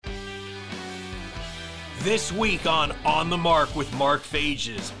This week on the Mark with Mark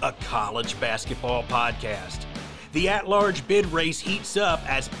Phages, a college basketball podcast. The at-large bid race heats up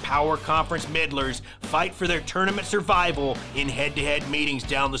as power conference middlers fight for their tournament survival in head-to-head meetings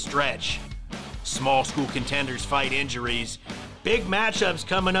down the stretch. Small school contenders fight injuries. Big matchups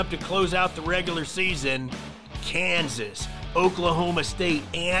coming up to close out the regular season. Kansas, Oklahoma State,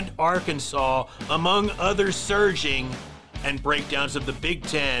 and Arkansas, among others, surging. And breakdowns of the Big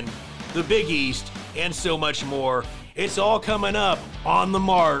Ten, the Big East, and so much more. It's all coming up on the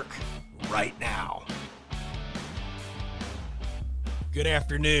Mark right now. Good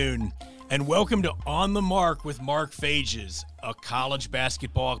afternoon, and welcome to On the Mark with Mark Phages, a college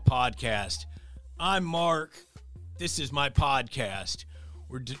basketball podcast. I'm Mark. This is my podcast.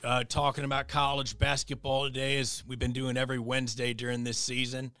 We're talking about college basketball today, as we've been doing every Wednesday during this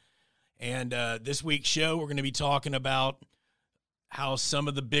season. And this week's show, we're going to be talking about how some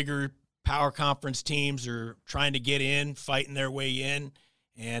of the bigger power conference teams are trying to get in, fighting their way in,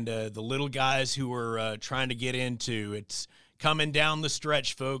 and the little guys who are trying to get into. It's coming down the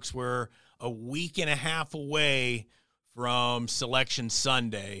stretch, folks. We're a week and a half away from Selection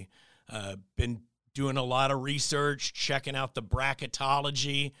Sunday. Been doing a lot of research, checking out the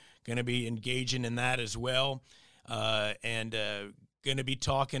bracketology, going to be engaging in that as well, and going to be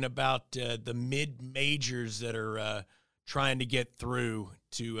talking about the mid-majors that are trying to get through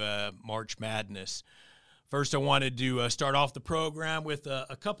to March Madness. First, I wanted to start off the program with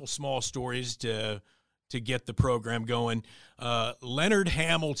a couple small stories to get the program going. Leonard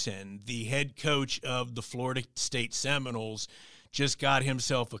Hamilton, the head coach of the Florida State Seminoles, just got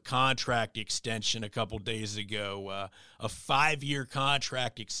himself a contract extension a couple days ago, a 5-year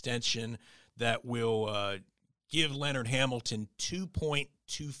contract extension that will give Leonard Hamilton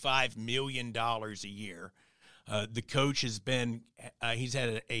 $2.25 million a year. The coach has been, he's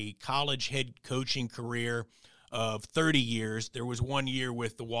had a college head coaching career of 30 years. There was 1 year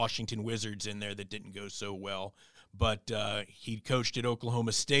with the Washington Wizards in there that didn't go so well, but he coached at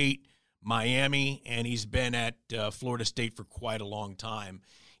Oklahoma State, Miami, and he's been at Florida State for quite a long time.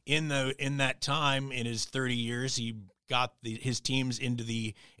 In that time, in his 30 years, he got his teams into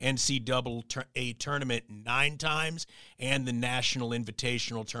the NCAA tournament 9 times and the National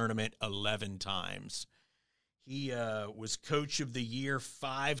Invitational Tournament 11 times. He was Coach of the Year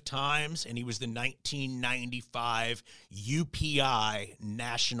 5 times, and he was the 1995 UPI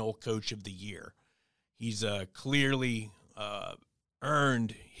National Coach of the Year. He's clearly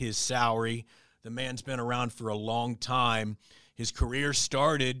earned his salary. The man's been around for a long time. His career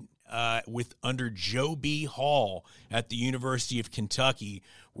started with under Joe B. Hall at the University of Kentucky,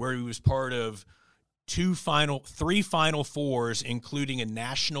 where he was part of 3 Final Fours, including a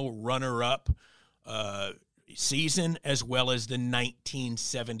national runner-up season, as well as the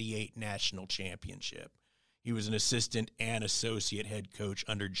 1978 national championship. He was an assistant and associate head coach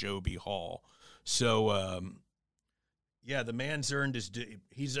under Joe B. Hall. So, the man's earned his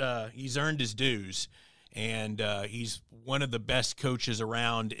he's earned his dues, and he's one of the best coaches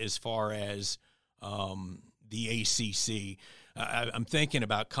around as far as the ACC. I'm thinking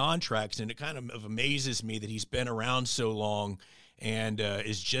about contracts, and it kind of amazes me that he's been around so long and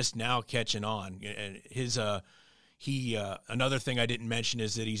is just now catching on. And his another thing I didn't mention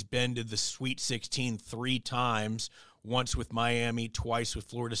is that he's been to the Sweet 16 3 times, once with Miami, twice with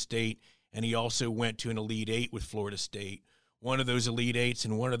Florida State, and he also went to an Elite 8 with Florida State. One of those Elite 8s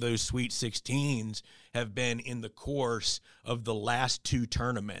and one of those Sweet 16s have been in the course of the last 2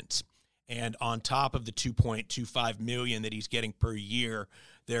 tournaments. And on top of the $2.25 million that he's getting per year,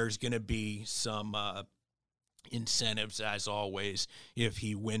 there's going to be some incentives, as always, if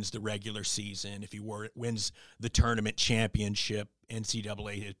he wins the regular season, if he wins the tournament championship,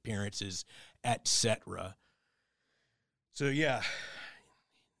 NCAA appearances, etc. So,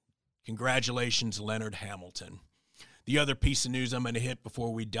 congratulations, Leonard Hamilton. The other piece of news I'm going to hit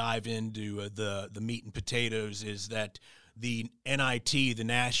before we dive into the meat and potatoes is that the NIT, the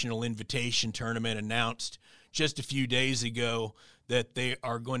National Invitation Tournament, announced just a few days ago that they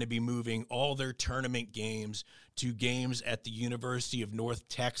are going to be moving all their tournament games to games at the University of North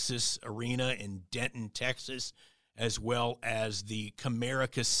Texas Arena in Denton, Texas, as well as the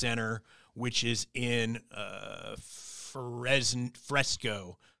Comerica Center, which is in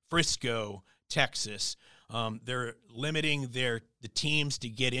Frisco, Texas. They're limiting the teams to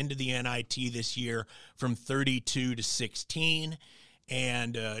get into the NIT this year from 32 to 16.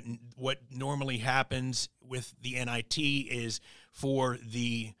 And what normally happens with the NIT is for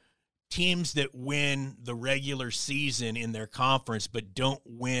the teams that win the regular season in their conference but don't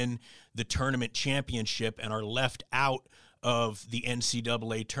win the tournament championship and are left out of the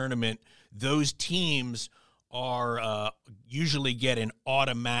NCAA tournament, those teams are usually get an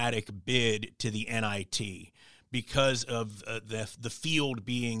automatic bid to the NIT because of the field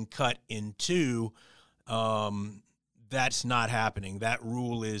being cut in two. That's not happening. That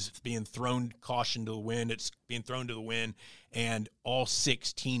rule is being thrown caution to the wind. It's being thrown to the wind, and all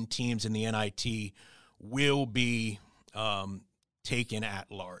 16 teams in the NIT will be taken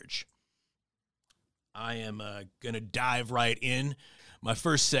at large. I am going to dive right in. My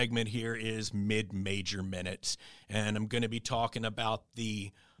first segment here is mid-major minutes, and I'm going to be talking about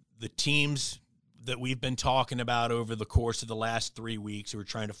the teams that we've been talking about over the course of the last 3 weeks who are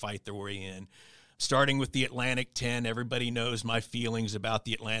trying to fight their way in. Starting with the Atlantic 10, everybody knows my feelings about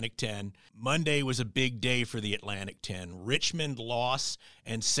the Atlantic 10. Monday was a big day for the Atlantic 10. Richmond lost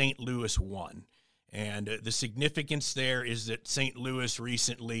and St. Louis won. And the significance there is that St. Louis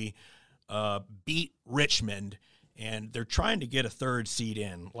recently beat Richmond, and they're trying to get a third seed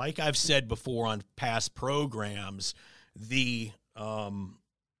in. Like I've said before on past programs, there are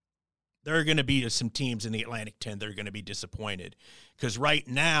going to be some teams in the Atlantic 10 that are going to be disappointed. Because right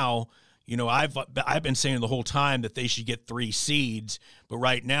now, you know, I've been saying the whole time that they should get 3 seeds, but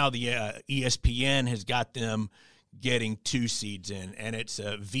right now the ESPN has got them getting 2 seeds in, and it's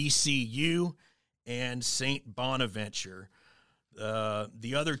VCU and St. Bonaventure.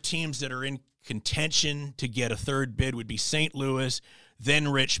 The other teams that are in contention to get a third bid would be St. Louis, then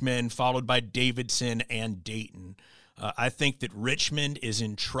Richmond, followed by Davidson and Dayton. I think that Richmond is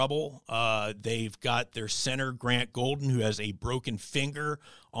in trouble. They've got their center, Grant Golden, who has a broken finger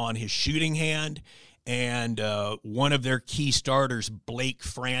on his shooting hand, and one of their key starters, Blake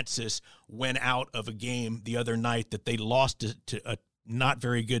Francis, went out of a game the other night that they lost to a not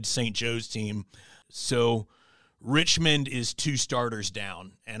very good St. Joe's team. So Richmond is 2 starters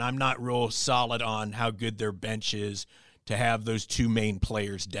down, and I'm not real solid on how good their bench is to have those 2 main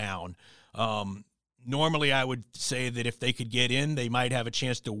players down. Normally, I would say that if they could get in, they might have a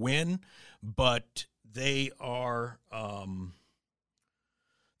chance to win, but they are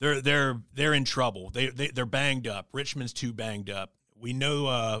they're in trouble. They're banged up. Richmond's too banged up. We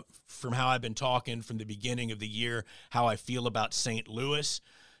know from how I've been talking from the beginning of the year how I feel about St. Louis.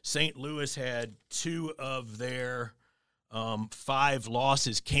 St. Louis had 2 of their 5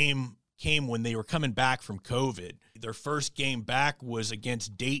 losses came when they were coming back from COVID. Their first game back was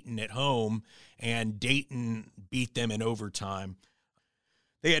against Dayton at home, and Dayton beat them in overtime.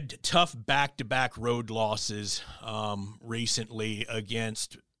 They had tough back-to-back road losses recently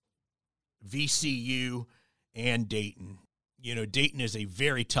against VCU and Dayton. You know, Dayton is a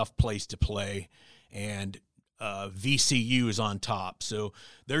very tough place to play, and VCU is on top. So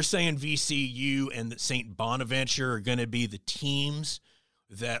they're saying VCU and St. Bonaventure are going to be the teams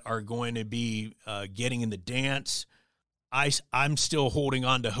that are going to be getting in the dance. I'm still holding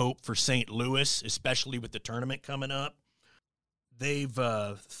on to hope for St. Louis, especially with the tournament coming up. They've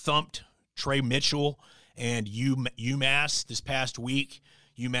thumped Trey Mitchell and UMass this past week.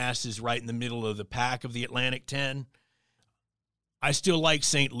 UMass is right in the middle of the pack of the Atlantic 10. I still like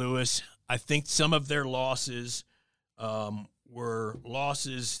St. Louis. I think some of their losses were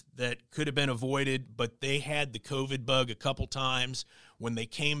losses that could have been avoided, but they had the COVID bug a couple times. When they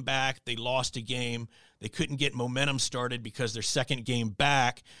came back, they lost a game. They couldn't get momentum started because their second game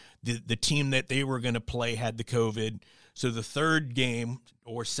back, the team that they were going to play had the COVID. So the third game,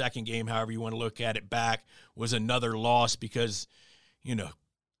 or second game, however you want to look at it, back was another loss because, you know,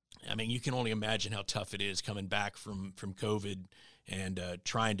 I mean, you can only imagine how tough it is coming back from COVID and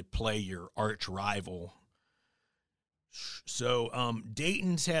trying to play your arch rival. So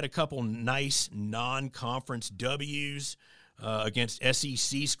Dayton's had a couple nice non-conference W's against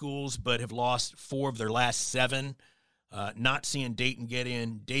SEC schools, but have lost 4 of their last 7. Not seeing Dayton get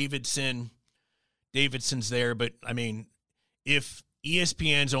in. Davidson's there, but, I mean, if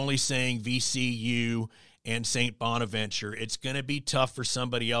ESPN's only saying VCU and St. Bonaventure, it's going to be tough for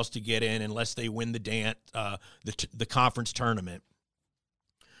somebody else to get in unless they win the conference tournament.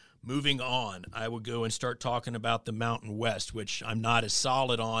 Moving on, I will go and start talking about the Mountain West, which I'm not as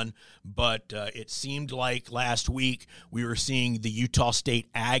solid on, but it seemed like last week we were seeing the Utah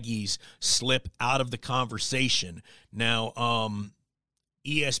State Aggies slip out of the conversation. Now,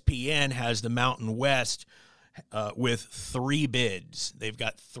 ESPN has the Mountain West with 3 bids. They've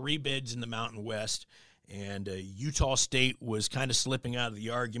got 3 bids in the Mountain West, and Utah State was kind of slipping out of the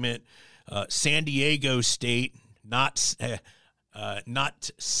argument. San Diego State, Not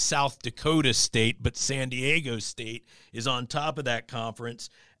South Dakota State, but San Diego State is on top of that conference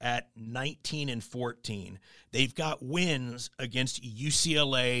at 19-14. They've got wins against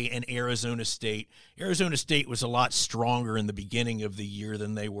UCLA and Arizona State. Arizona State was a lot stronger in the beginning of the year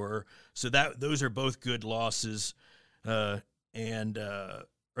than they were, so those are both good losses, those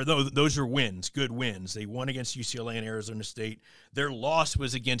are wins, good wins. They won against UCLA and Arizona State. Their loss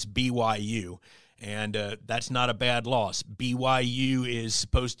was against BYU. And that's not a bad loss. BYU is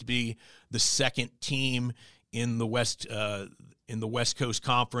supposed to be the second team in the West Coast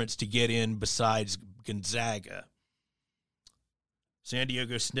Conference to get in besides Gonzaga. San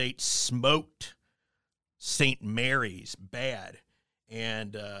Diego State smoked St. Mary's bad.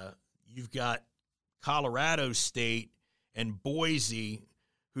 And you've got Colorado State and Boise,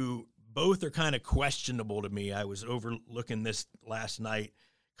 who both are kind of questionable to me. I was overlooking this last night.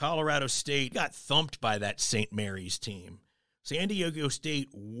 Colorado State got thumped by that St. Mary's team. San Diego State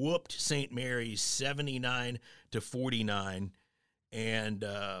whooped St. Mary's 79-49, and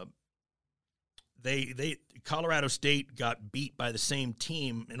Colorado State got beat by the same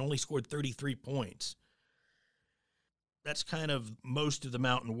team and only scored 33 points. That's kind of most of the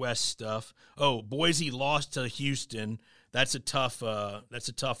Mountain West stuff. Oh, Boise lost to Houston. That's a tough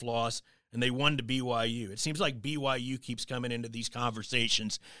loss. And they won to BYU. It seems like BYU keeps coming into these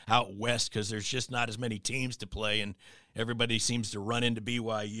conversations out west because there's just not as many teams to play, and everybody seems to run into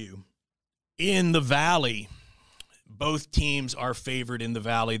BYU. In the Valley, both teams are favored in the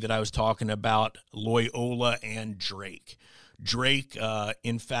Valley that I was talking about, Loyola and Drake. Drake,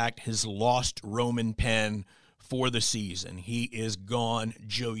 in fact, has lost Roman Penn for the season. He is gone.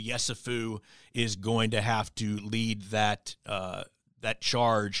 Joe Yesufu is going to have to lead that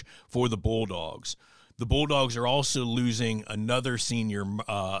charge for the Bulldogs. The Bulldogs are also losing another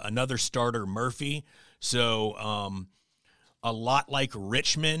starter, Murphy. So a lot like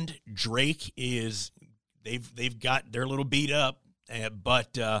Richmond, Drake they've got their little beat up,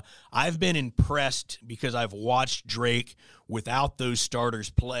 but I've been impressed because I've watched Drake without those starters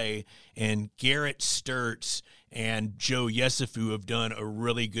play, and Garrett Sturtz and Joe Yesufu have done a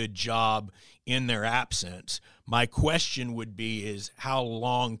really good job in their absence. My question would be is how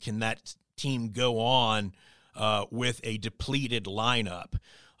long can that team go on with a depleted lineup?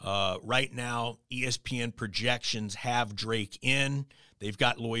 Right now, ESPN projections have Drake in. They've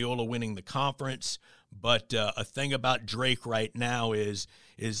got Loyola winning the conference. But a thing about Drake right now is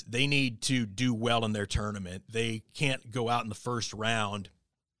they need to do well in their tournament. They can't go out in the first round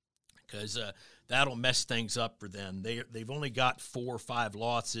because that'll mess things up for them. They've only got 4 or 5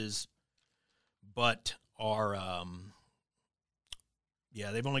 losses, but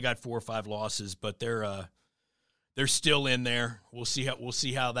they've only got 4 or 5 losses, but they're still in there. We'll see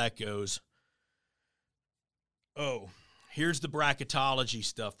how that goes. Oh, here's the bracketology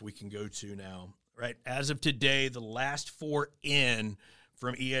stuff we can go to now. Right, as of today, the last 4 in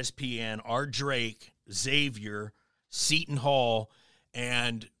from ESPN are Drake, Xavier, Seton Hall,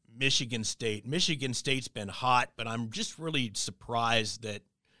 and Michigan State. Michigan State's been hot, but I'm just really surprised that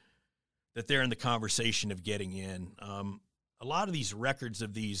they're in the conversation of getting in. A lot of these records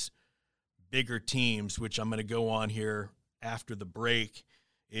of these bigger teams, which I'm going to go on here after the break,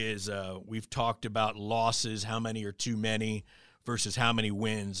 is we've talked about losses, how many are too many versus how many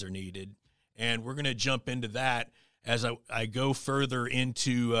wins are needed. And we're going to jump into that as I go further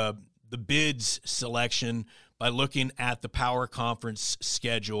into the bids selection by looking at the Power Conference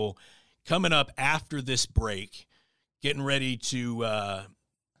schedule coming up after this break, getting ready to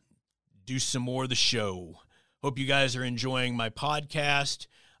do some more of the show. Hope you guys are enjoying my podcast.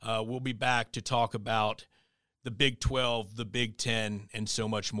 We'll be back to talk about the Big 12, the Big 10, and so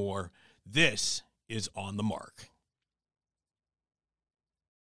much more. This is On the Mark.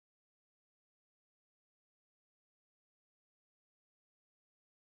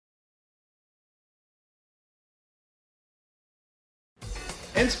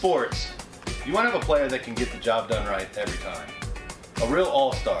 In sports, you want to have a player that can get the job done right every time. A real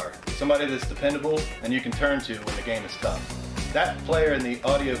all-star, somebody that's dependable and you can turn to when the game is tough. That player in the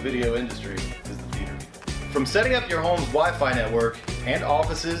audio-video industry is the theater people. From setting up your home's Wi-Fi network and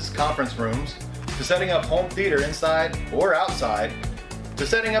offices, conference rooms, to setting up home theater inside or outside, to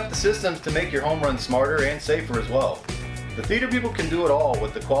setting up the systems to make your home run smarter and safer as well. The theater people can do it all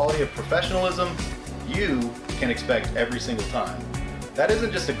with the quality of professionalism you can expect every single time. That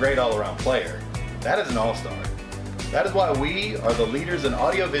isn't just a great all-around player. That is an all-star. That is why we are the leaders in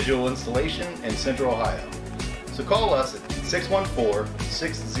audiovisual installation in Central Ohio. So call us at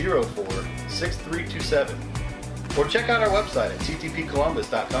 614-604-6327 or check out our website at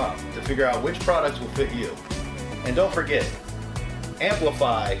ttpcolumbus.com to figure out which products will fit you. And don't forget,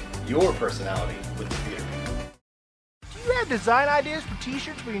 Amplify your personality with the theater. Do you have design ideas for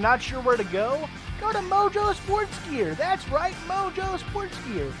t-shirts but you're not sure where to go? Go to Mojo Sports Gear. That's right, Mojo Sports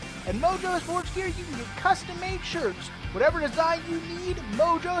Gear. At Mojo Sports Gear, you can get custom-made shirts. Whatever design you need,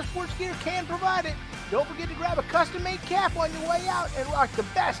 Mojo Sports Gear can provide it. Don't forget to grab a custom-made cap on your way out and rock the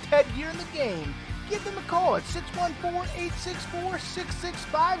best headgear in the game. Give them a call at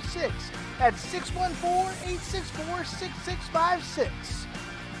 614-864-6656. That's 614-864-6656.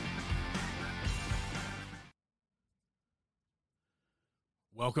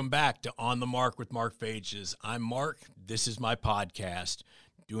 Welcome back to On the Mark with Mark Fages. I'm Mark. This is my podcast,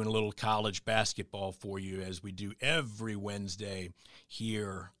 doing a little college basketball for you as we do every Wednesday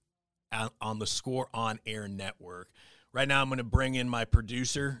here on the Score On Air Network. Right now I'm going to bring in my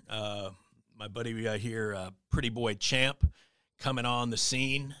producer, my buddy here, Pretty Boy Champ, coming on the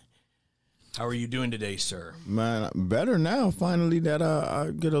scene. How are you doing today, sir? Man, better now. Finally that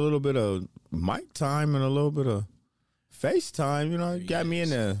I get a little bit of mic time and a little bit of FaceTime, you know, it got me in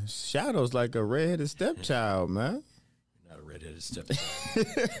the shadows like a redheaded stepchild, man. Not a redheaded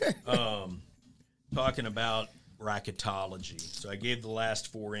stepchild. Talking about bracketology. So I gave the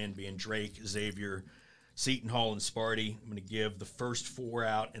last four in, being Drake, Xavier, Seton Hall, and Sparty. I'm going to give the first four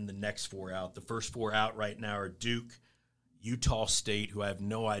out and the next four out. The first four out right now are Duke, Utah State, who I have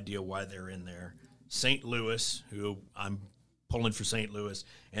no idea why they're in there, St. Louis, who I'm pulling for St. Louis,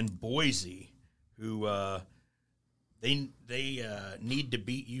 and Boise, who They need to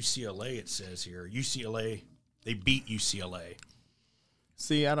beat UCLA, it says here. UCLA, they beat UCLA.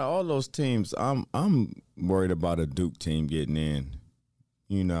 See, out of all those teams, I'm worried about a Duke team getting in.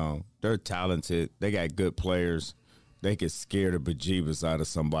 You know, they're talented. They got good players. They could scare the bejeebus out of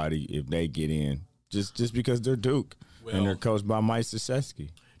somebody if they get in, just because they're Duke and they're coached by Mike Krzyzewski.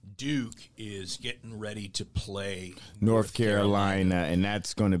 Duke is getting ready to play North Carolina, and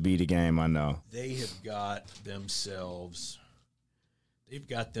that's going to be the game, I know. They have got themselves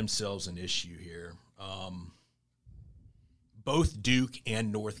an issue here. Both Duke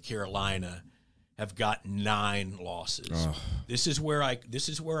and North Carolina have got 9 losses. Oh. This is where I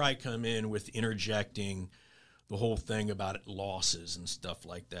come in with interjecting the whole thing about losses and stuff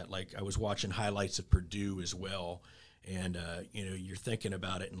like that. Like, I was watching highlights of Purdue as well. And, you're thinking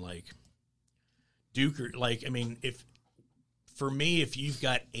about it and, like, Duke, if you've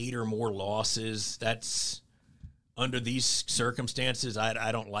got 8 or more losses, that's under these circumstances,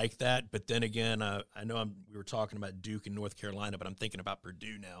 I don't like that. But then again, I know we were talking about Duke and North Carolina, but I'm thinking about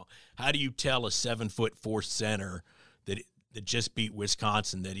Purdue now. How do you tell a 7'4" center that just beat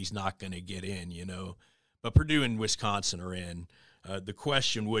Wisconsin that he's not going to get in, you know? But Purdue and Wisconsin are in. The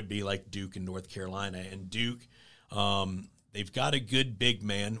question would be like Duke and North Carolina. And Duke, they've got a good big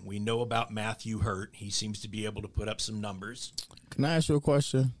man. We know about Matthew Hurt. He seems to be able to put up some numbers. Can I ask you a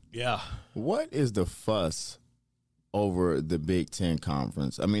question? Yeah. What is the fuss over the Big Ten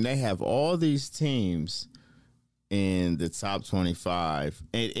Conference? I mean, they have all these teams in the top 25.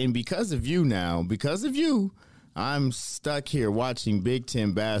 And because of you, I'm stuck here watching Big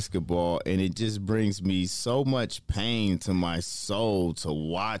Ten basketball, and it just brings me so much pain to my soul to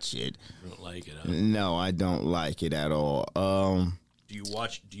watch it. You don't like it, huh? No, I don't like it at all. Do you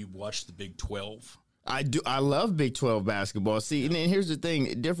watch the Big 12? I do. I love Big 12 basketball. See, and then here's the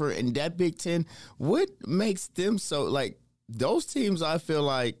thing, different in that Big 10, what makes them so, like, those teams I feel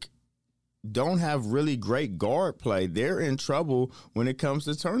like don't have really great guard play. They're in trouble when it comes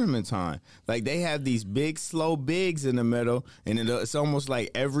to tournament time. Like, they have these big, slow bigs in the middle, and it's almost like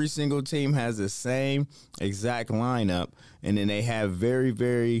every single team has the same exact lineup, and then they have very,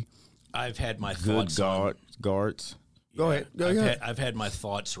 very I've had my good thoughts guards. Go ahead. I've had my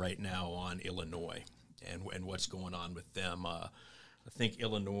thoughts right now on Illinois and what's going on with them. I think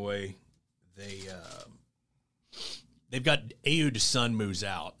Illinois, they've got Ayo Dosunmu's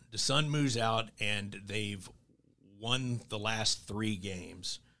out. Dosunmu's out, and they've won the last 3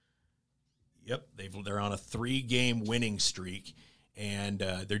 games. Yep, they're on a 3-game winning streak, and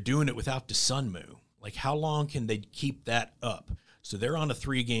they're doing it without Dosunmu. Like, how long can they keep that up? So they're on a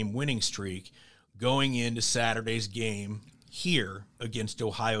 3-game winning streak going into Saturday's game here against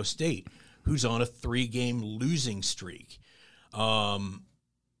Ohio State, who's on a 3-game losing streak.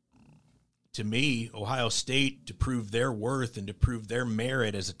 To me, Ohio State, to prove their worth and to prove their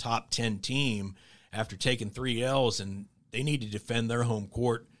merit as a top 10 team after taking 3 L's, and they need to defend their home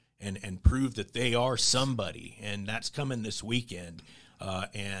court and prove that they are somebody, and that's coming this weekend.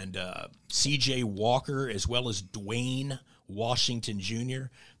 C.J. Walker as well as Dwayne Washington Jr.,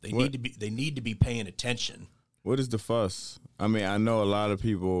 they need to be paying attention. What is the fuss? I mean, I know a lot of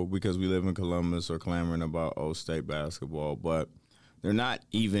people, because we live in Columbus, are clamoring about O State basketball, but They're not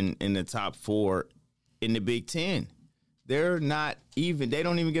even in the top 4 in the Big Ten. They're not even. They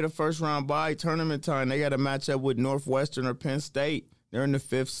don't even get a first-round bye tournament time. They got to match up with Northwestern or Penn State. They're in the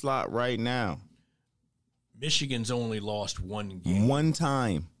 5th slot right now. Michigan's only lost 1 game. One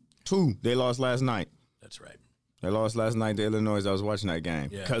time. 2. They lost last night. That's right. They lost last night to Illinois. I was watching that game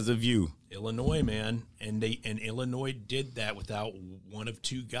because of you. Illinois, man. And Illinois did that without one of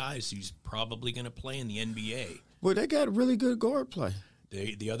 2 guys who's probably going to play in the NBA. Well, they got really good guard play.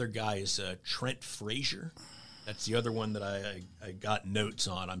 The other guy is Trent Frazier. That's the other one that I got notes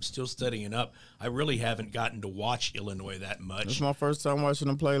on. I'm still studying up. I really haven't gotten to watch Illinois that much. It's my first time watching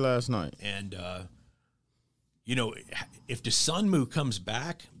them play last night. And, if Dosunmu comes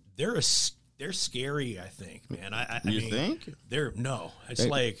back, they're scary, I think, man. I mean, think?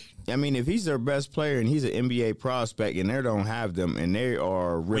 I mean, if he's their best player and he's an NBA prospect and they don't have them and they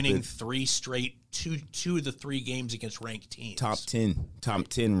are winning 3 straight, two of the 3 games against ranked teams. Top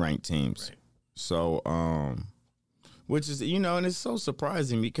 10 ranked teams. Right. So, which is, and it's so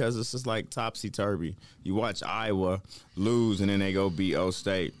surprising because it's just like topsy-turvy. You watch Iowa lose and then they go beat O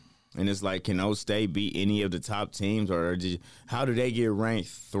State. And it's like, can O State beat any of the top teams? Or how do they get ranked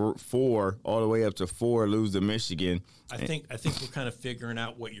 4 all the way up to 4, lose to Michigan? I think we're kind of figuring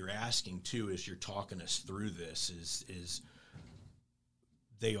out what you're asking, too, as you're talking us through this, is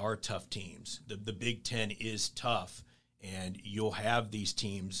they are tough teams. The Big Ten is tough. And you'll have these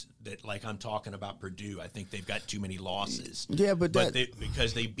teams that, like I'm talking about Purdue, I think they've got too many losses. Yeah,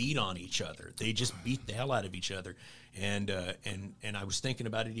 because they beat on each other. They just beat the hell out of each other. And I was thinking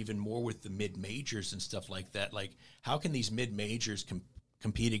about it even more with the mid-majors and stuff like that. Like, how can these mid-majors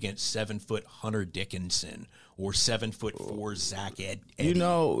compete against 7-foot Hunter Dickinson or 7'4" Zach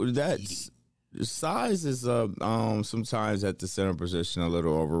Edey? That's size is sometimes at the center position a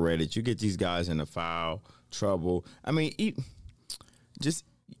little overrated. You get these guys in the foul trouble. I mean,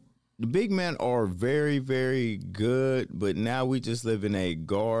 the big men are very, very good, but now we just live in a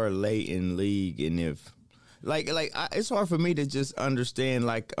guard-laden league, and if it's hard for me to just understand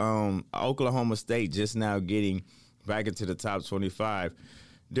Oklahoma State just now getting back into the top 25.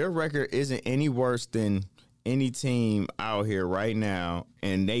 Their record isn't any worse than any team out here right now,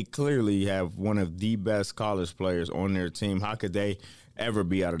 and they clearly have one of the best college players on their team. How could they ever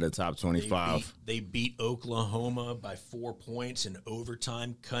be out of the top 25? They beat Oklahoma by 4 points in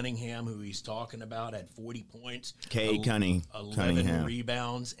overtime. Cunningham, who he's talking about, had 40 points. Cunningham. 11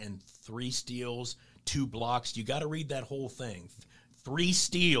 rebounds and 3 steals, 2 blocks. You got to read that whole thing. 3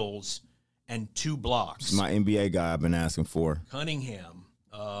 steals and 2 blocks. It's my NBA guy I've been asking for. Cunningham.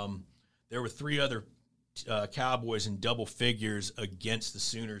 There were 3 other Cowboys in double figures against the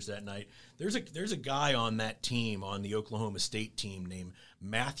Sooners that night. There's a guy on that team, on the Oklahoma State team, named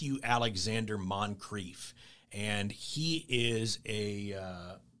Matthew Alexander Moncrief, and he is a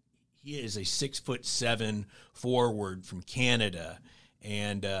 6'7" forward from Canada,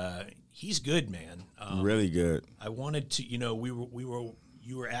 and he's good, man. Really good. I wanted to,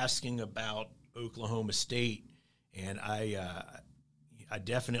 you were asking about Oklahoma State, and I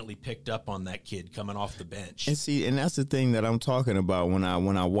definitely picked up on that kid coming off the bench. And that's the thing that I'm talking about when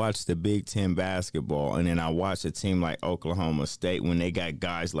I watch the Big Ten basketball, and then I watch a team like Oklahoma State when they got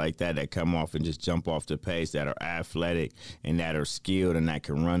guys like that come off and just jump off the pace, that are athletic and that are skilled and that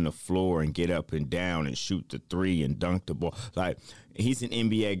can run the floor and get up and down and shoot the 3 and dunk the ball. Like, he's an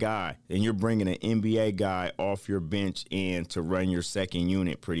NBA guy, and you're bringing an NBA guy off your bench in to run your second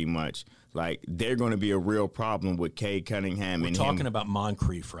unit pretty much. Like, they're going to be a real problem with Cade Cunningham. We're talking about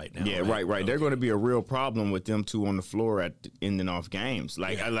Moncrief right now. Yeah, right. Okay. They're going to be a real problem with them 2 on the floor at ending off games.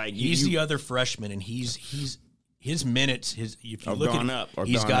 He's the other freshman, and his minutes. If you look at it,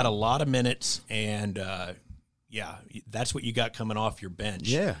 he's got a lot of minutes, and that's what you got coming off your bench.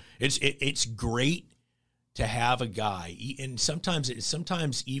 Yeah, it's great to have a guy, and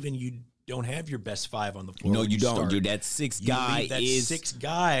sometimes even you don't have your best 5 on the floor. No, you don't, dude. That 6th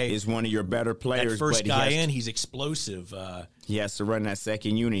guy is one of your better players. That first guy he's explosive. He has to run that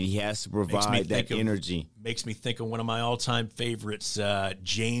second unit. He has to provide that energy. Makes me think of one of my all-time favorites,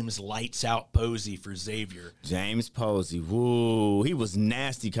 James Lights Out Posey for Xavier. James Posey. Woo. He was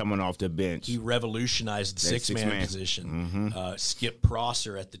nasty coming off the bench. He revolutionized the six-man position. Mm-hmm. Skip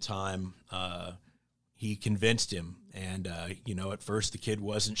Prosser at the time, he convinced him. And, at first the kid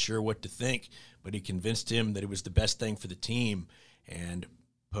wasn't sure what to think, but he convinced him that it was the best thing for the team. And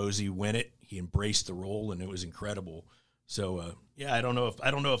Posey went it. He embraced the role, and it was incredible. So, I don't know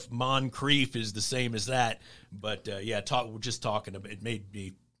if Moncrief is the same as that, but, we're just talking about it. Made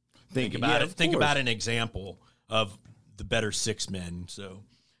me think about it. Think about an example of the better 6 men. So,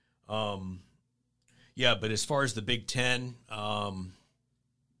 Yeah, but as far as the Big Ten,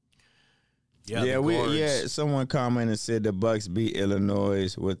 someone commented and said the Bucks beat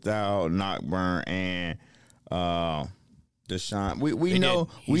Illinois without Knockburn and Deshaun. We know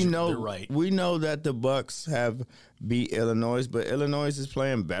they're right. We know that the Bucks have beat Illinois, but Illinois is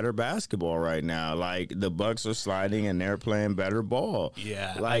playing better basketball right now. Like the Bucks are sliding and they're playing better ball.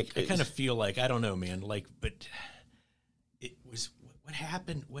 Yeah, like I kind of feel like I don't know, man. Like, but it was what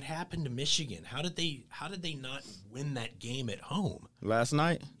happened. What happened to Michigan? How did they not win that game at home last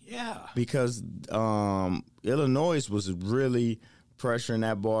night? Yeah, because Illinois was really pressuring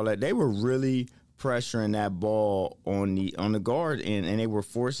that ball. They were really pressuring that ball on the guard end, and they were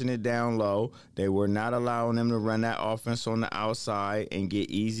forcing it down low. They were not allowing them to run that offense on the outside and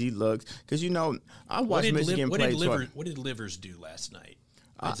get easy looks. Because I watched Michigan play. What did Livers do last night?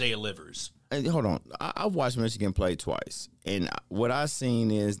 Isaiah Livers. Hold on, I watched Michigan play twice, and what I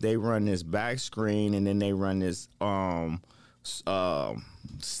seen is they run this back screen, and then they run this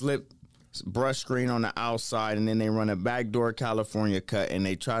slip brush screen on the outside, and then they run a backdoor California cut, and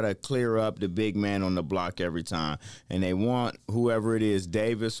they try to clear up the big man on the block every time. And they want whoever it is,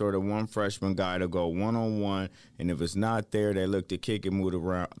 Davis or the one freshman guy, to go one-on-one, and if it's not there, they look to kick and move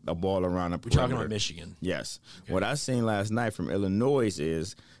the ball around the perimeter. We're talking about Michigan. Yes. Okay. What I seen last night from Illinois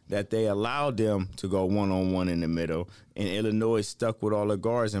is that they allowed them to go one-on-one in the middle, and Illinois stuck with all the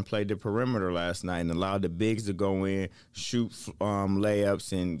guards and played the perimeter last night and allowed the bigs to go in, shoot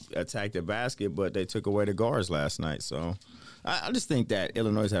layups, and attack the basket, but they took away the guards last night. So I just think that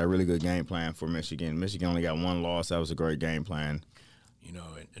Illinois had a really good game plan for Michigan. Michigan only got one loss. That was a great game plan.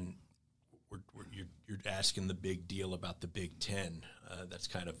 And you're asking the big deal about the Big Ten. That's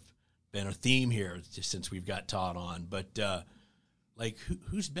kind of been a theme here just since we've got Todd on. But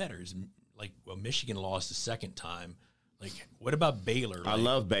who's better? Michigan lost the second time. Like, what about Baylor? I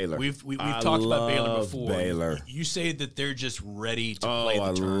love Baylor. We've talked about Baylor before. Baylor. You say that they're just ready to play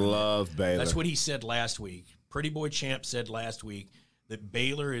the tournament. I love Baylor. That's what he said last week. Pretty Boy Champ said last week that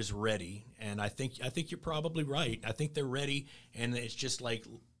Baylor is ready, and I think you're probably right. I think they're ready, and it's just like,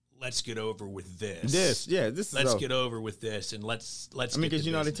 let's get over with this. Let's get over with this, and let's. I mean, because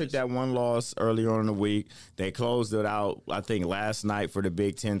they took that one loss earlier on in the week. They closed it out, I think, last night for the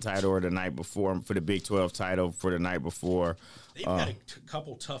Big Ten title, or the night before for the Big 12 title for the night before. They've got a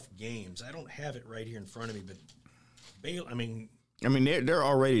couple tough games. I don't have it right here in front of me, but Baylor. I mean, they're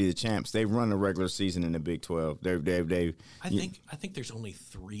already the champs. They've run the regular season in the Big 12. I think there's only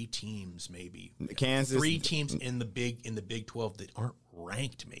 3 teams, maybe Kansas. 3 teams in the Big 12 that aren't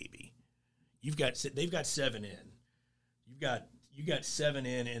ranked. Maybe they've got 7 in. You got 7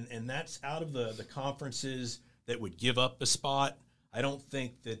 in, and that's out of the conferences that would give up a spot. I don't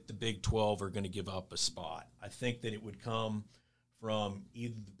think that the Big 12 are going to give up a spot. I think that it would come from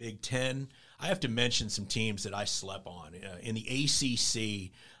either the Big Ten. I have to mention some teams that I slept on. In the ACC,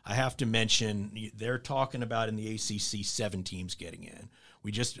 I have to mention they're talking about in the ACC 7 teams getting in.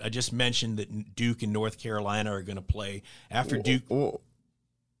 I just mentioned that Duke and North Carolina are going to play after Duke.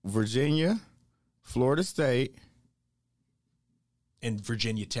 Virginia, Florida State, and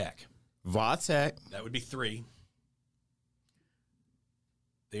Virginia Tech. Va-Tech. That would be 3.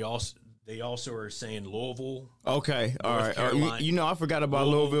 They also are saying Louisville. Okay, all right. Carolina, I forgot about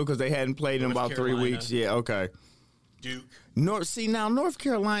Louisville because they hadn't played in about 3 weeks. Yeah, okay. Duke. North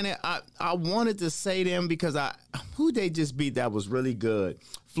Carolina, I wanted to say them because who they just beat that was really good.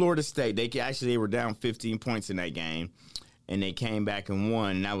 Florida State. They were down 15 points in that game, and they came back and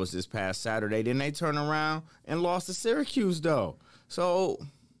won. And that was this past Saturday. Then they turned around and lost to Syracuse, though. So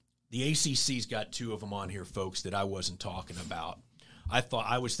the ACC's got 2 of them on here, folks, that I wasn't talking about.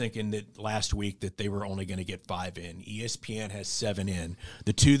 I was thinking that last week that they were only going to get 5 in. ESPN has 7 in.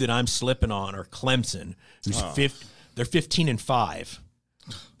 The 2 that I'm slipping on are Clemson, who's they're 15-5.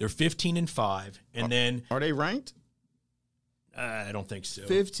 They're 15-5, and then are they ranked? I don't think so.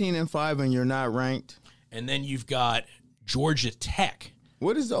 15-5, and you're not ranked. And then you've got Georgia Tech.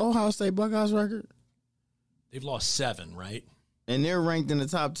 What is the Ohio State Buckeyes record? They've lost 7, right? And they're ranked in the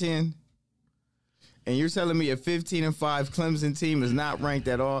top 10. And you're telling me a 15-5 Clemson team is not ranked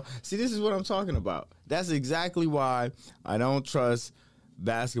at all? See, this is what I'm talking about. That's exactly why I don't trust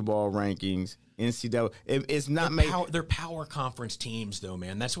basketball rankings. NCAA. It's not they're power conference teams, though,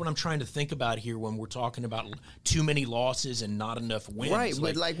 man. That's what I'm trying to think about here when we're talking about too many losses and not enough wins. Right,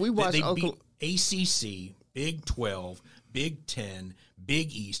 but like we watched beat ACC, Big 12, Big 10,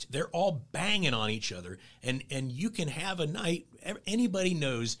 Big East. They're all banging on each other, and you can have a night. Anybody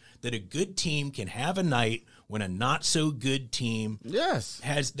knows that a good team can have a night when a not so good team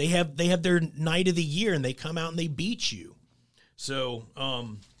has their night of the year, and they come out and they beat you. So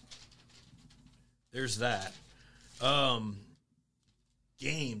there's that.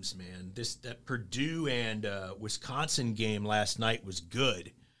 Games, man. That Purdue and Wisconsin game last night was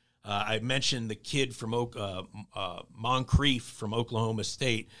good. I mentioned the kid from Moncrief from Oklahoma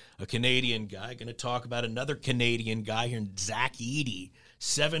State, a Canadian guy. Going to talk about another Canadian guy here, Zach Edey,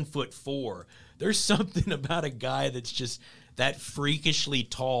 7'4". There's something about a guy that's just that freakishly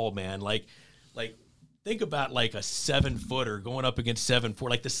tall, man. Like think about like a 7-footer going up against 7'4".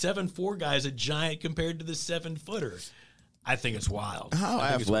 Like the 7'4" guy is a giant compared to the 7-footer. I think it's wild. How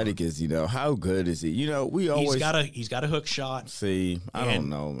athletic is he, though? How good is he? You know, he's got a hook shot. See, I don't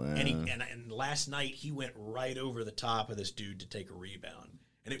know, man. And last night he went right over the top of this dude to take a rebound,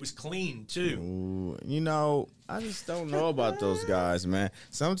 and it was clean too. Ooh, you know, I just don't know about those guys, man.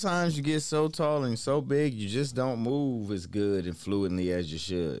 Sometimes you get so tall and so big, you just don't move as good and fluently as you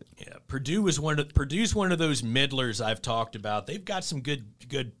should. Yeah, Purdue's one of those middlers I've talked about. They've got some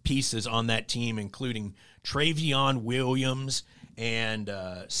good pieces on that team, including Travion Williams and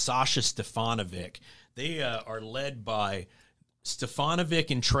Sasha Stefanovic. They are led by Stefanovic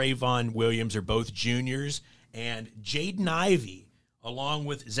and Trayvon Williams are both juniors, and Jaden Ivey, along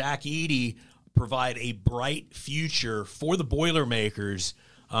with Zach Edey, provide a bright future for the Boilermakers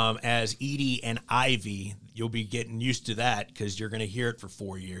as Edey and Ivey. You'll be getting used to that because you're going to hear it for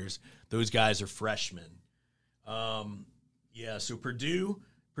 4 years. Those guys are freshmen. So Purdue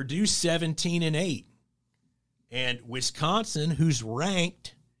 17-8. And Wisconsin, who's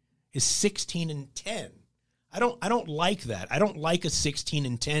ranked, is 16-10. I don't like that. I don't like a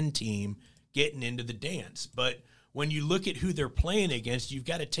 16-10 team getting into the dance. But when you look at who they're playing against, you've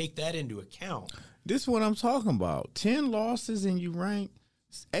got to take that into account. This is what I'm talking about. 10 losses and you rank,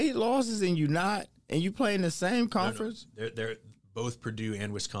 8 losses and you not, and you play in the same conference? No. They're both Purdue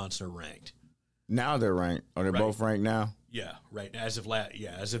and Wisconsin are ranked. Now they're ranked. Are they both ranked now? Yeah, right. As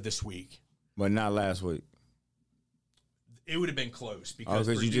of this week. But not last week. It would have been close because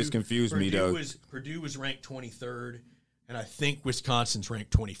you just confused me, though. Purdue was ranked 23rd, and I think Wisconsin's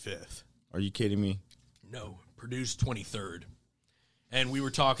ranked 25th. Are you kidding me? No, Purdue's 23rd. And we were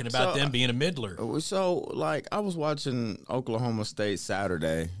talking about them being a middler. So, like, I was watching Oklahoma State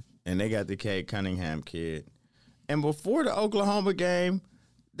Saturday, and they got the Cade Cunningham kid. And before the Oklahoma game,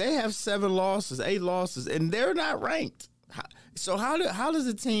 they have 8 losses, and they're not ranked. So how does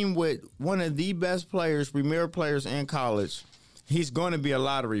a team with one of the best players, premier players in college, he's going to be a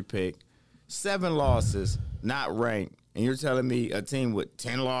lottery pick, 7 losses, not ranked, and you're telling me a team with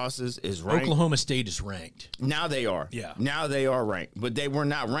 10 losses is ranked? Oklahoma State is ranked. Now they are. Yeah. Now they are ranked, but they were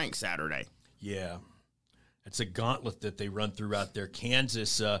not ranked Saturday. Yeah. It's a gauntlet that they run throughout there.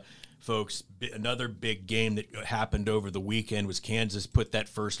 Kansas, folks, another big game that happened over the weekend was Kansas put that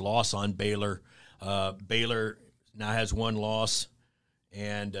first loss on Baylor. Baylor now has 1 loss,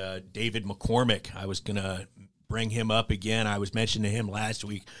 and David McCormick, I was going to bring him up again. I was mentioning him last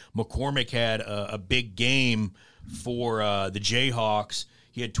week. McCormick had a big game for the Jayhawks.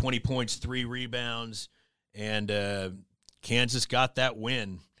 He had 20 points, 3 rebounds, and Kansas got that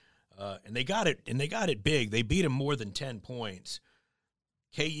win. And they got it big. They beat him more than 10 points.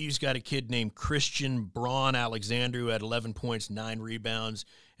 KU's got a kid named Christian Braun Alexander who had 11 points, 9 rebounds,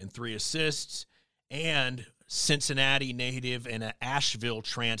 and 3 assists. And Cincinnati native and an Asheville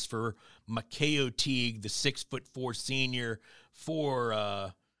transfer, Makeo Teague, the 6'4" senior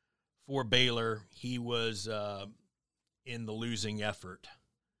for Baylor. He was in the losing effort.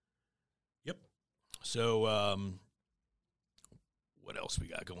 Yep. So what else we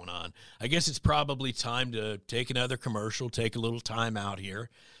got going on? I guess it's probably time to take another commercial, take a little time out here,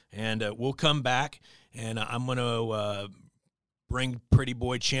 and we'll come back, and I'm going to bring Pretty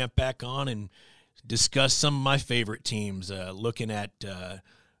Boy Champ back on and discuss some of my favorite teams, looking at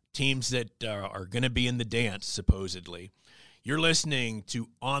teams that are going to be in the dance, supposedly. You're listening to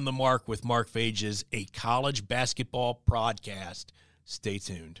On the Mark with Mark Fages, a college basketball podcast. Stay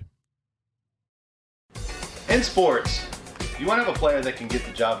tuned. In sports, you want to have a player that can get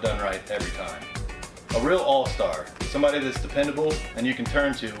the job done right every time. A real all-star, somebody that's dependable and you can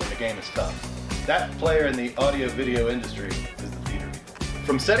turn to when the game is tough. That player in the audio-video industry is the theater people.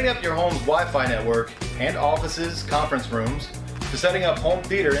 From setting up your home's Wi-Fi network and offices, conference rooms, to setting up home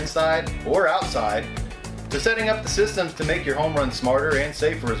theater inside or outside, to setting up the systems to make your home run smarter and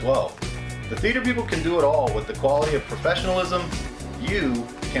safer as well. The theater people can do it all with the quality of professionalism you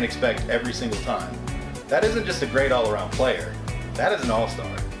can expect every single time. That isn't just a great all-around player, that is an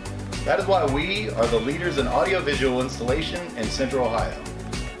all-star. That is why we are the leaders in audiovisual installation in Central Ohio.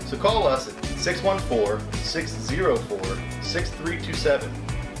 So call us at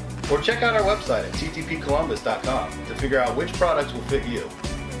 614-604-6327 or check out our website at ttpcolumbus.com to figure out which products will fit you.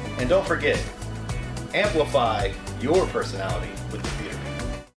 And don't forget, Amplify your personality with the theater.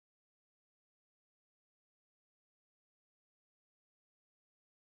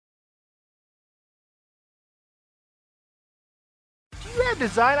 Do you have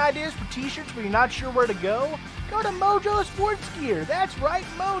design ideas for t-shirts but you're not sure where to go? Go to Mojo Sports Gear. That's right,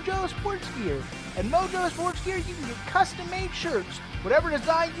 Mojo Sports Gear. And Mojo Sports Gear, you can get custom-made shirts. Whatever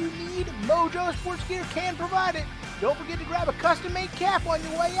design you need, Mojo Sports Gear can provide it. Don't forget to grab a custom-made cap on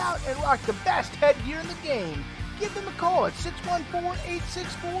your way out and rock the best headgear in the game. Give them a call at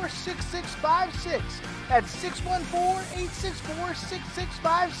 614-864-6656. That's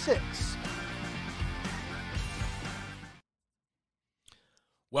 614-864-6656.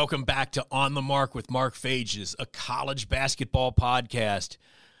 Welcome back to On the Mark with Mark Fages, a college basketball podcast.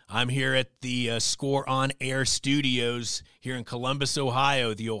 I'm here at the Score On Air studios here in Columbus,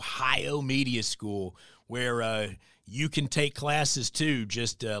 Ohio, the Ohio Media School, where you can take classes too.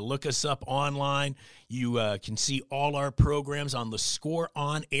 Just look us up online. You can see all our programs on the Score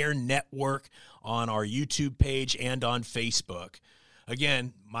On Air network on our YouTube page and on Facebook.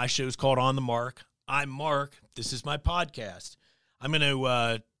 Again, my show's called On the Mark. I'm Mark. This is my podcast. I'm going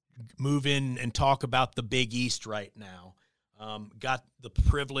to move in and talk about the Big East right now. Got the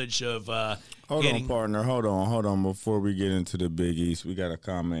privilege of Hold on, partner. Hold on. Before we get into the Big East, we got a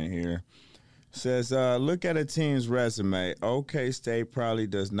comment here. Says, look at a team's resume. OK State probably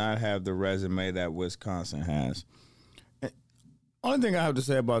does not have the resume that Wisconsin has. Only thing I have to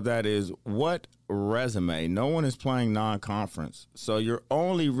say about that is, what resume? No one is playing non-conference. So you're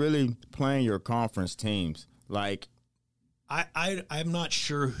only really playing your conference teams. Like, I'm not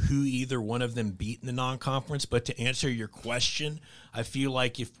sure who either one of them beat in the non-conference, but to answer your question, I feel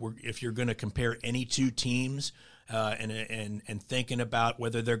like if you're going to compare any two teams and thinking about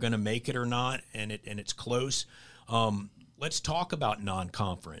whether they're going to make it or not, and it's close, let's talk about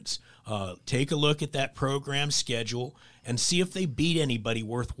non-conference. Take a look at that program schedule and see if they beat anybody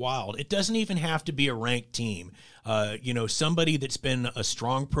worthwhile. It doesn't even have to be a ranked team. Somebody that's been a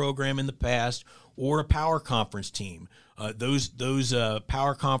strong program in the past or a power conference team. Those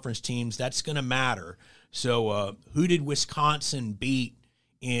power conference teams, that's going to matter. So who did Wisconsin beat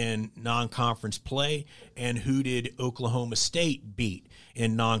in non-conference play, and who did Oklahoma State beat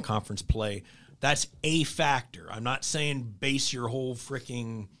in non-conference play? That's a factor. I'm not saying base your whole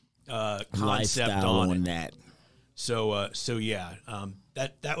freaking concept on that. So yeah,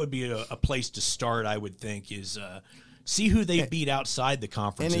 that would be a place to start. I would think is see who they beat outside the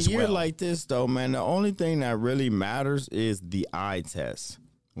conference as well. In a year like this, though, man, the only thing that really matters is the eye test.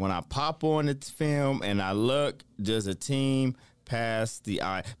 When I pop on the film and I look, does a team pass the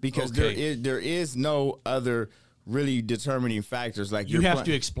eye? Because there is no other really determining factors. Like you have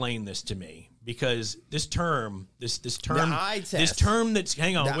to explain this to me, because this term, the eye test. This term that's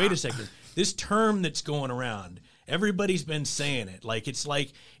wait a second. This term that's going around. Everybody's been saying it. It's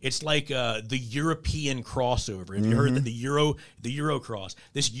like the European crossover. Have you heard of the Euro cross?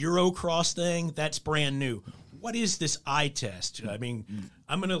 This Euro cross thing, that's brand new. What is this eye test? I mean,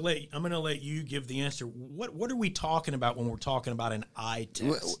 I'm gonna let you give the answer. What are we talking about when we're talking about an eye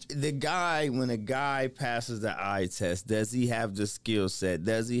test? When a guy passes the eye test, does he have the skill set?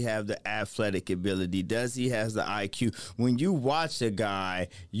 Does he have the athletic ability? Does he have the IQ? When you watch a guy,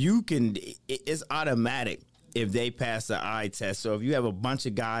 it's automatic if they pass the eye test. So if you have a bunch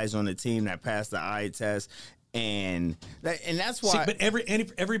of guys on the team that pass the eye test, and that's why. See, but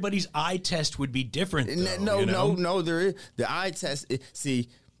everybody's eye test would be different, though, No. There is the eye test.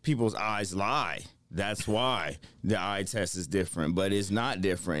 People's eyes lie. That's why the eye test is different, but it's not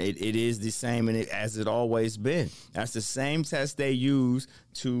different. It is the same as it always been. That's the same test they use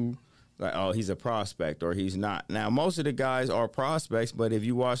to. Like, oh, he's a prospect or he's not. Now, most of the guys are prospects, but if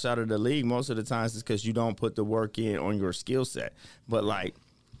you wash out of the league, most of the times it's because you don't put the work in on your skill set. But,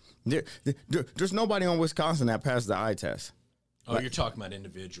 there's nobody on Wisconsin that passed the eye test. Oh, you're talking about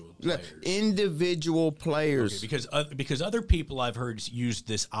individual players. Individual players. Okay, because other people I've heard use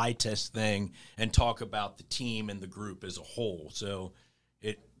this eye test thing and talk about the team and the group as a whole. So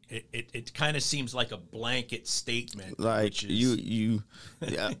it kind of seems like a blanket statement. Like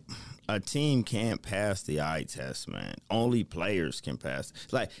a team can't pass the eye test, man. Only players can pass.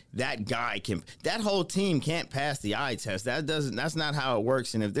 Like that whole team can't pass the eye test. That's not how it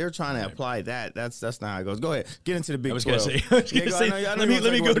works. And if they're trying to apply that, that's not how it goes. Go ahead, get into the Big 12. Let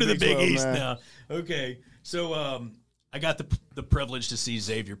me go to the Big East now. Okay, so I got the privilege to see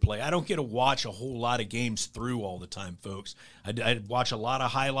Xavier play. I don't get to watch a whole lot of games through all the time, folks. I watch a lot of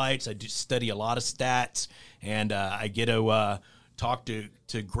highlights. I do study a lot of stats, and I get to talk to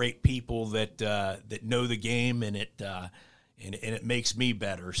great people that know the game, and and it makes me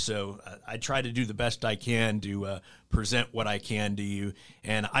better. So I try to do the best I can to present what I can to you.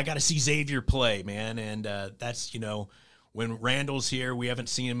 And I got to see Xavier play, man. And that's, when Randall's here, we haven't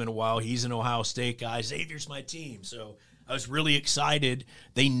seen him in a while. He's an Ohio State guy. Xavier's my team. So I was really excited.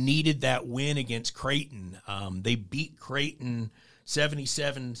 They needed that win against Creighton. They beat Creighton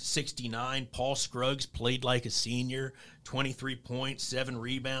 77-69. Paul Scruggs played like a senior, 23 points, 7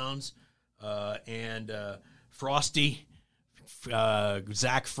 rebounds. And Frosty,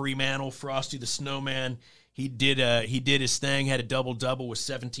 Zach Fremantle, Frosty the Snowman, he did his thing, had a double-double with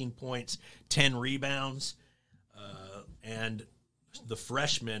 17 points, 10 rebounds. And the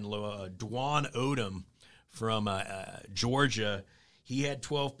freshman, Dwan Odom from Georgia, he had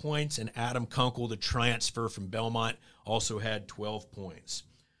 12 points, and Adam Kunkel, the transfer from Belmont, also had 12 points.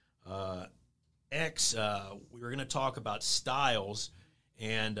 We were going to talk about styles,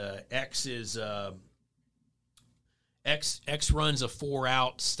 and X runs a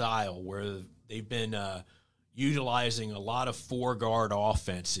 4-out style where they've been utilizing a lot of 4-guard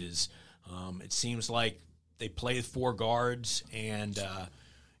offenses. It seems like they play with 4 guards and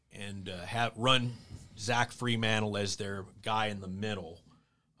run Zach Fremantle as their guy in the middle.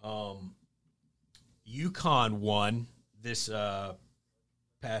 UConn won this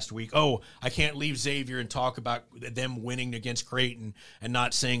past week. Oh, I can't leave Xavier and talk about them winning against Creighton and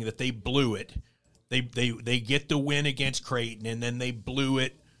not saying that they blew it. They get the win against Creighton, and then they blew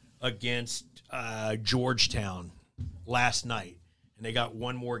it against Georgetown last night, and they got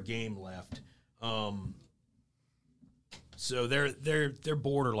one more game left. So they're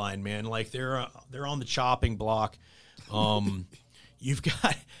borderline, man. Like they're on the chopping block. You've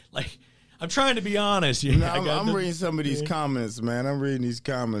got I'm trying to be honest. I'm reading some of these comments, man.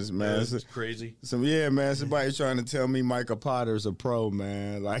 Yeah, it's crazy. Man. Somebody's trying to tell me Micah Potter's a pro,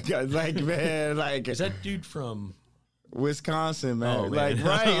 man. Is that dude from Wisconsin, man? Oh, man.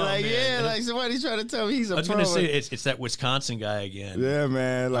 Somebody's trying to tell me he's a pro. I was going to say it's that Wisconsin guy again. Yeah,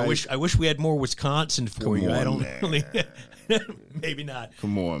 man. I wish we had more Wisconsin for you. I don't really. Maybe not.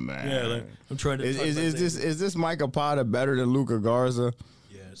 Come on, man. Yeah, I'm trying to. Is this Micah Potter better than Luka Garza?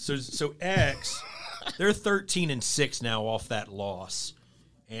 Yeah. So X, they're 13-6 now off that loss,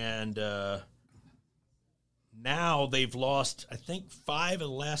 and now they've lost, I think, 5 of the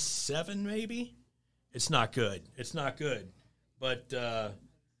last 7, maybe. It's not good. But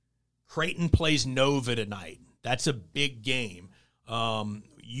Creighton plays Nova tonight. That's a big game.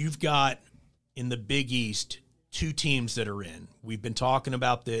 You've got in the Big East 2 teams that are in. We've been talking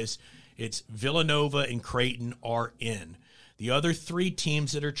about this. It's Villanova and Creighton are in. The other 3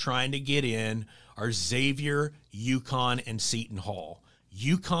 teams that are trying to get in are Xavier, UConn, and Seton Hall.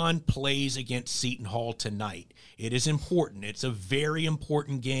 UConn plays against Seton Hall tonight. It is important. It's a very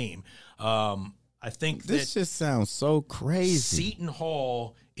important game. I think this just sounds so crazy. Seton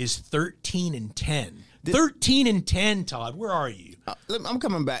Hall is 13-10. 13-10, Todd. Where are you? I'm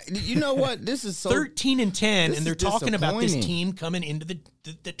coming back. You know what? This is so 13-10, and they're talking about this team coming into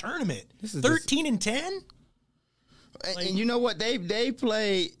the tournament. 13-10. And you know what? They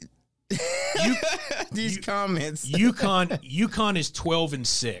play these comments. UConn is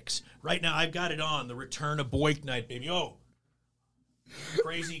 12-6 right now. I've got it on the return of Boyk Night, baby. Oh.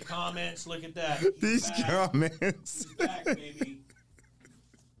 Crazy comments. Look at that. Comments. He's back, baby.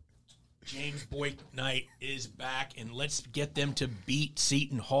 James Boyk Knight is back, and let's get them to beat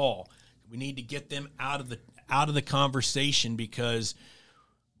Seton Hall. We need to get them out of the conversation because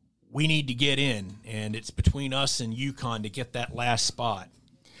we need to get in, and it's between us and UConn to get that last spot.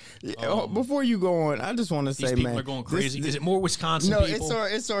 Before you go on, I just want to say, these people man, are going crazy. Is it more Wisconsin people? No,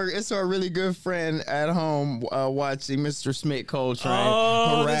 it's our really good friend at home watching Mr. Smith Coltrane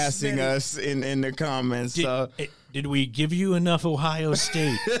harassing us in the comments. Did we give you enough Ohio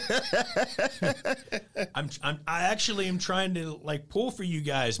State? I actually am trying to pull for you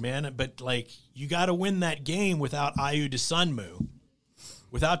guys, man. But you got to win that game without Ayu Dosunmu.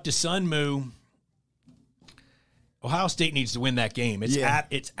 Without Dosunmu, Ohio State needs to win that game.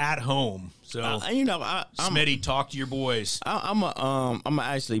 It's at home. So Smitty, talk to your boys. I'm gonna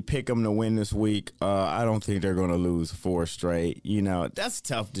actually pick them to win this week. I don't think they're gonna lose 4 straight. That's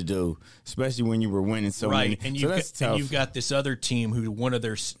tough to do, especially when you were winning so many. And you've got this other team who one of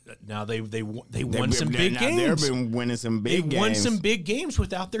their now they won some big games. They've been winning some big games. They won some big games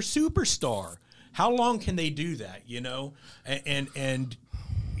without their superstar. How long can they do that?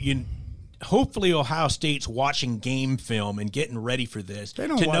 Hopefully Ohio State's watching game film and getting ready for this. They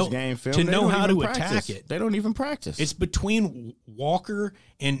don't watch game film. To know how to attack it. They don't even practice. It's between Walker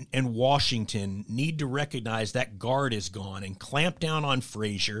and Washington need to recognize that guard is gone and clamp down on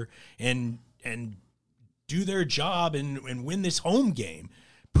Frazier and do their job and win this home game.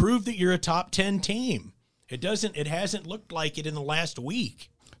 Prove that you're a top 10 team. It hasn't looked like it in the last week.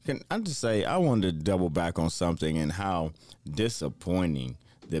 Can I just say, I wanted to double back on something and how disappointing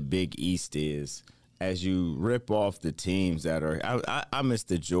the Big East is as you rip off the teams that are I miss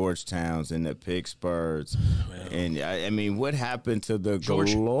the Georgetowns and the Pittsburghs. Well, and I mean, what happened to the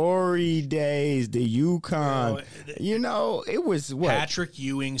glory days, the UConn? Well, it was what? Patrick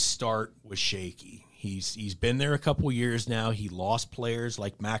Ewing's start was shaky. He's been there a couple years now. He lost players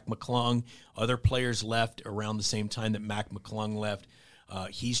like Mac McClung. Other players left around the same time that Mac McClung left.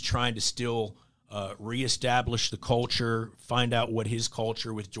 He's trying to still reestablish the culture, find out what his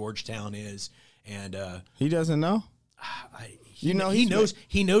culture with Georgetown is. And he doesn't know. He knows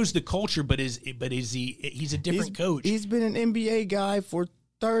the culture, but is he? He's a different coach. He's been an NBA guy for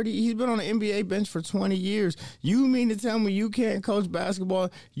 30. He's been on the NBA bench for 20 years. You mean to tell me you can't coach basketball?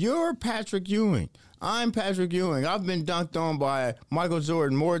 You're Patrick Ewing. I'm Patrick Ewing. I've been dunked on by Michael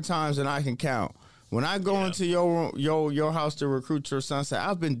Jordan more times than I can count. When I go into your house to recruit your son, say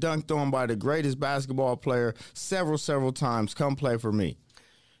I've been dunked on by the greatest basketball player several times. Come play for me.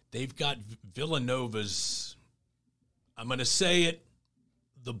 They've got Villanova's, I'm going to say it,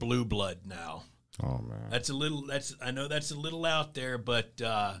 the blue blood now. Oh man. I know that's a little out there, but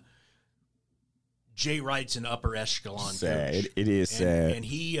Jay Wright's an upper echelon sad. coach. It is sad.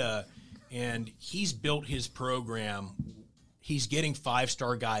 And he's built his program. He's getting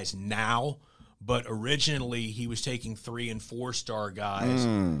 5-star guys now, but originally he was taking 3- and 4-star guys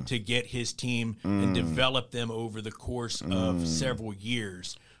to get his team and develop them over the course of several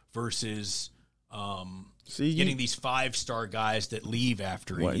years versus getting these 5-star guys that leave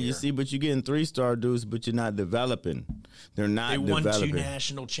after a year. You see, but you're getting 3-star dudes, but you're not developing. They won 2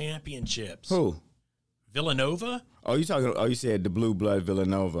 national championships. Who? Villanova? Oh, you said the blue blood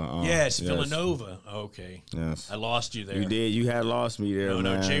Villanova. Yes, Villanova. Okay. Yes. I lost you there. You did. You had lost me there, No,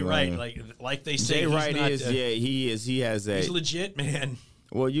 man. Jay Wright, like they say, Jay Wright he is. He has a. He's legit, man.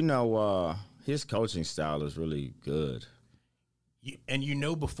 Well, his coaching style is really good. And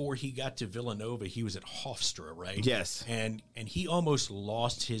before he got to Villanova, he was at Hofstra, right? Yes. And he almost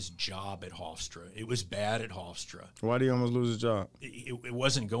lost his job at Hofstra. It was bad at Hofstra. Why did he almost lose his job? It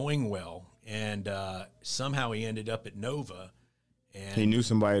wasn't going well. And somehow he ended up at Nova. And he knew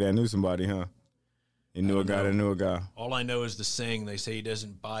somebody that knew somebody, huh? He knew a guy that knew a guy. All I know is the saying, they say he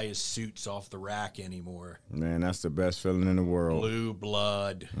doesn't buy his suits off the rack anymore. Man, that's the best feeling in the world. Blue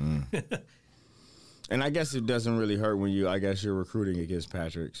blood. And I guess it doesn't really hurt when you're recruiting against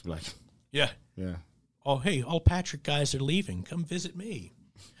Patrick's. Like, yeah. Oh, hey, all Patrick guys are leaving. Come visit me.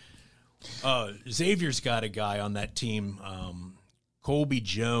 Xavier's got a guy on that team, Colby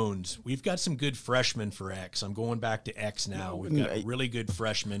Jones. We've got some good freshmen for X. I'm going back to X now. We've got really good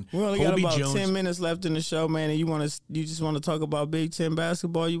freshmen. We only got about 10 minutes left in the show, man. And you just want to talk about Big Ten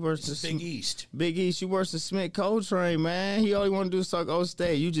basketball? You versus Big East. Big East. You versus Smith Coltrane, man. He all you want to do is talk O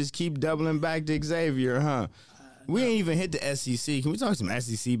State. You just keep doubling back to Xavier, huh? We ain't even hit the SEC. Can we talk some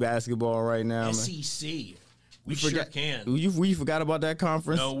SEC basketball right now, SEC. man? We sure can. We forgot about that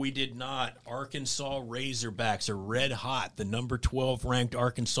conference? No, we did not. Arkansas Razorbacks are red hot. The number 12 ranked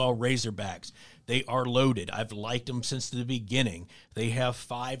Arkansas Razorbacks. They are loaded. I've liked them since the beginning. They have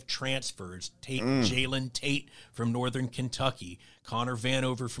 5 transfers. Jalen Tate from Northern Kentucky, Connor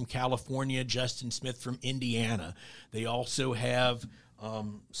Vanover from California, Justin Smith from Indiana. They also have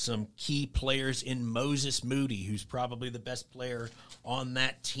some key players in Moses Moody, who's probably the best player on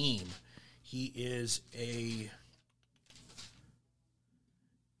that team. He's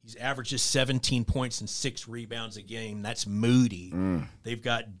averages 17 points and 6 rebounds a game. That's Moody. They've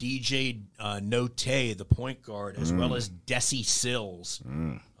got DJ Note, the point guard, as well as Desi Sills.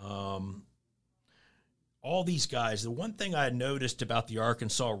 All these guys. The one thing I noticed about the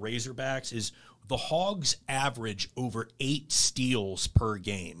Arkansas Razorbacks is the Hogs average over 8 steals per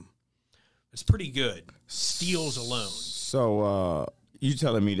game. It's pretty good. Steals alone. So, you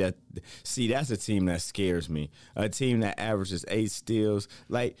telling me that, see, that's a team that scares me. A team that averages 8 steals,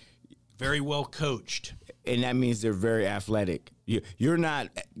 like. Very well coached. And that means they're very athletic. You're not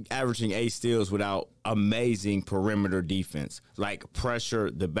averaging 8 steals without amazing perimeter defense. Like pressure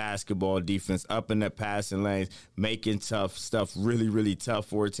the basketball defense up in the passing lanes, making tough stuff really, really tough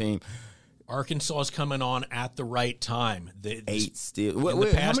for a team. Arkansas is coming on at the right time. 8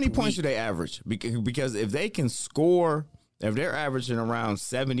 steals. How many points do they average? Because if they can score. If they're averaging around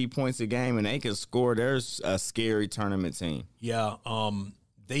 70 points a game and they can score, there's a scary tournament team. Yeah,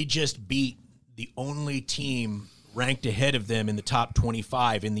 they just beat the only team ranked ahead of them in the top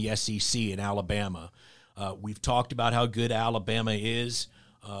 25 in the SEC in Alabama. We've talked about how good Alabama is.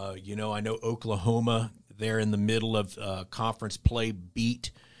 I know Oklahoma, there in the middle of conference play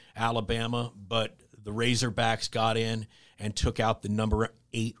beat Alabama, but the Razorbacks got in and took out the number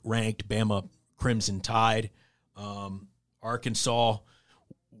 8 ranked Bama Crimson Tide. Arkansas,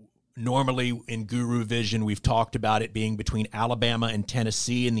 normally in Guru Vision, we've talked about it being between Alabama and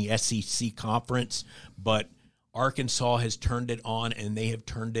Tennessee in the SEC conference, but Arkansas has turned it on, and they have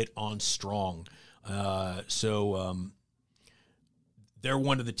turned it on strong. They're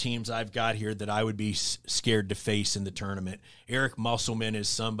one of the teams I've got here that I would be scared to face in the tournament. Eric Musselman is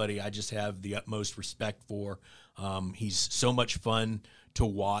somebody I just have the utmost respect for. He's so much fun to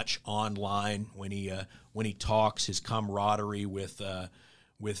watch online when he talks. His camaraderie with the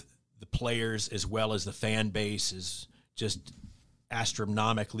players as well as the fan base is just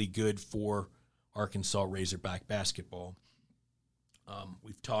astronomically good for Arkansas Razorback basketball.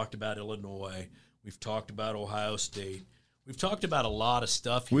 We've talked about Illinois. We've talked about Ohio State. We've talked about a lot of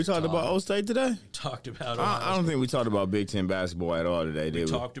stuff here. We talked about Ohio State today? We talked about I don't think we talked about Big Ten basketball at all today, did we? We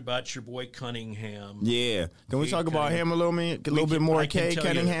talked about your boy Cunningham. Yeah. Can we talk about him a little bit more? Cade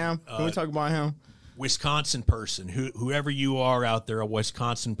Cunningham? Can we talk about him? Wisconsin person, whoever you are out there, a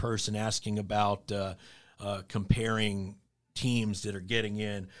Wisconsin person asking about comparing teams that are getting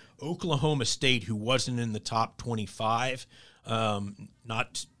in. Oklahoma State, who wasn't in the top 25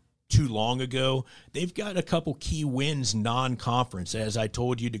 not too long ago, they've got a couple key wins non-conference. As I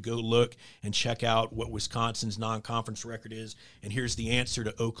told you to go look and check out what Wisconsin's non-conference record is, and here's the answer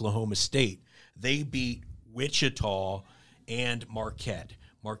to Oklahoma State. They beat Wichita and Marquette.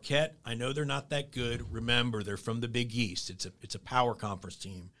 Marquette, I know they're not that good. Remember, they're from the Big East. It's a power conference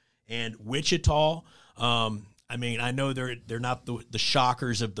team. And Wichita, I mean, I know they're not the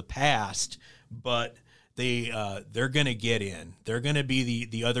shockers of the past, but they're going to get in. They're going to be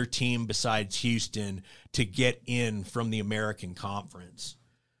the other team besides Houston to get in from the American Conference.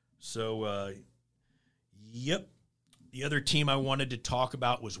 So, yep. The other team I wanted to talk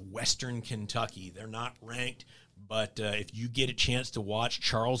about was Western Kentucky. They're not ranked, but if you get a chance to watch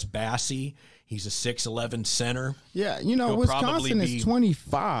Charles Bassey, he's a 6'11" center. Yeah, Wisconsin is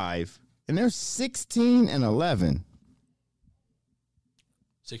 25, and they're 16-11.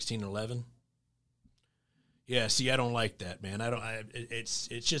 16-11? Yeah, see, I don't like that, man. It's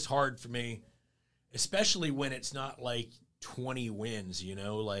just hard for me, especially when it's not like 20 wins,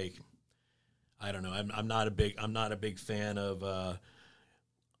 like I don't know. I'm not a big fan of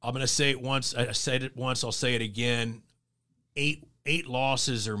I'm going to say it once. I said it once, I'll say it again. 8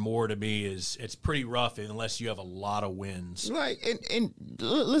 losses or more to me it's pretty rough unless you have a lot of wins. Right. And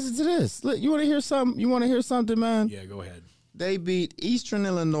listen to this. You want to hear something? You want to hear something, man? Yeah, go ahead. They beat Eastern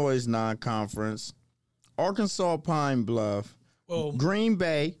Illinois non-conference, Arkansas Pine Bluff, Green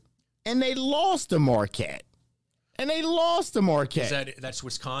Bay, and they lost to Marquette. That's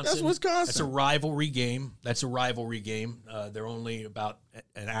Wisconsin? That's Wisconsin. That's a rivalry game. They're only about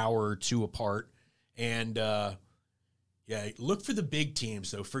an hour or two apart. And, look for the big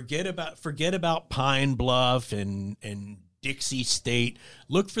teams, though. Forget about Pine Bluff and Dixie State.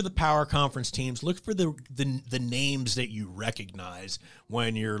 Look for the power conference teams. Look for the names that you recognize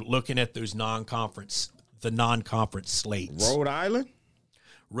when you're looking at those non-conference slates.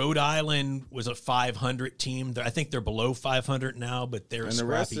 Rhode Island was a 500 team. I think they're below 500 now, but they're a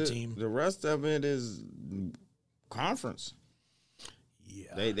scrappy team. The rest of it is conference.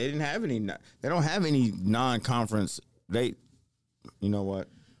 Yeah, they didn't have any. They don't have any non-conference. You know what,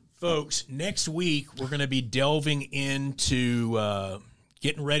 folks? Next week we're going to be delving into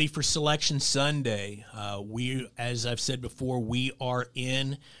getting ready for Selection Sunday. As I've said before, we are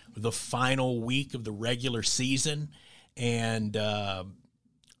in the final week of the regular season, and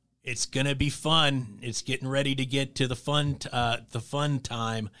it's going to be fun. It's getting ready to get to the fun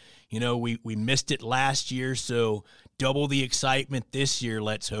time. We missed it last year, so double the excitement this year,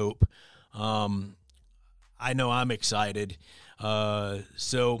 let's hope. I know I'm excited.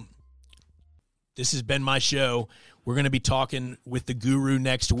 So this has been my show. We're going to be talking with the Guru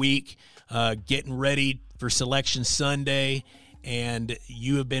next week, getting ready for Selection Sunday, and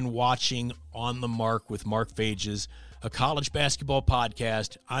you have been watching On the Mark with Mark Fages, a college basketball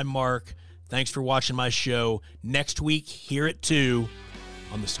podcast. I'm Mark. Thanks for watching my show. Next week, here at 2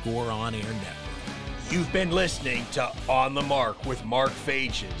 on the Score On Air Network. You've been listening to On the Mark with Mark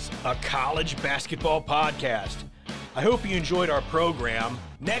Fages, a college basketball podcast. I hope you enjoyed our program.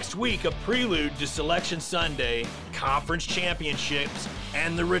 Next week, a prelude to Selection Sunday, conference championships,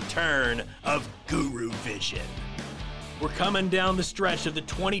 and the return of Guru Vision. We're coming down the stretch of the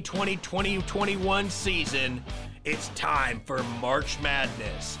 2020-2021 season. It's time for March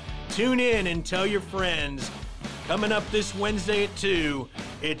Madness. Tune in and tell your friends Coming up this Wednesday at 2,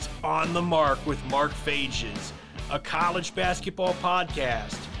 it's On the Mark with Mark Phages, a college basketball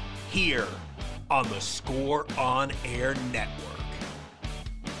podcast here on the Score On Air Network.